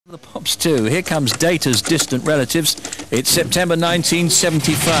The Pops too. Here comes Data's distant relatives. It's September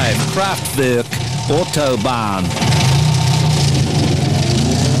 1975. Kraftwerk-autobahn.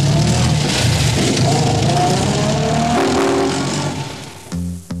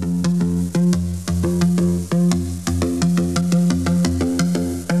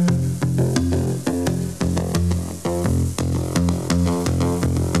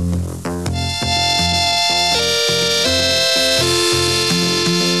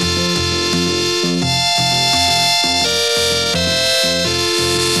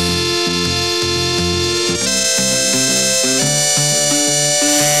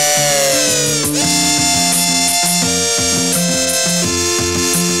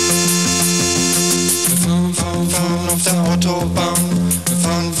 Auf der Autobahn, wir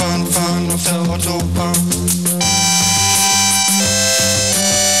fahren auf der Autobahn.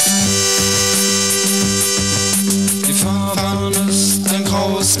 Die Fahrbahn ist ein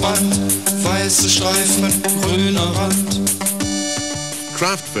graues Band, weiße Streifen mit grüner Rand.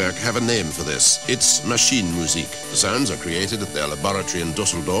 Kraftwerk have a name for this. It's machine music. The sounds are created at their laboratory in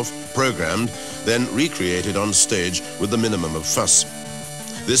Düsseldorf, programmed, then recreated on stage with the minimum of fuss.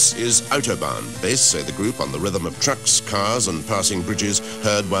 This is Autobahn, based, say the group, on the rhythm of trucks, cars and passing bridges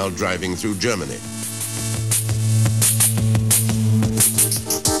heard while driving through Germany.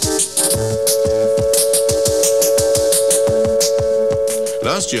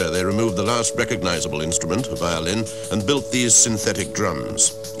 Last year they removed the last recognizable instrument, a violin, and built these synthetic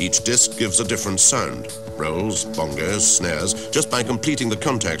drums. Each disc gives a different sound. Rolls, bongos, snares, just by completing the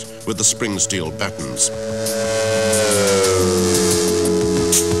contact with the spring steel battens.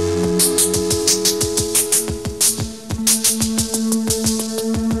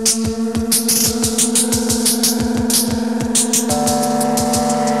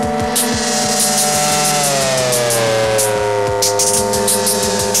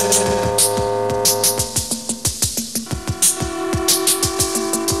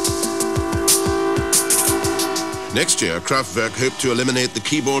 Next year, Kraftwerk hope to eliminate the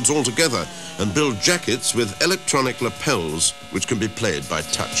keyboards altogether and build jackets with electronic lapels which can be played by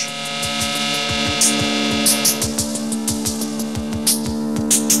touch.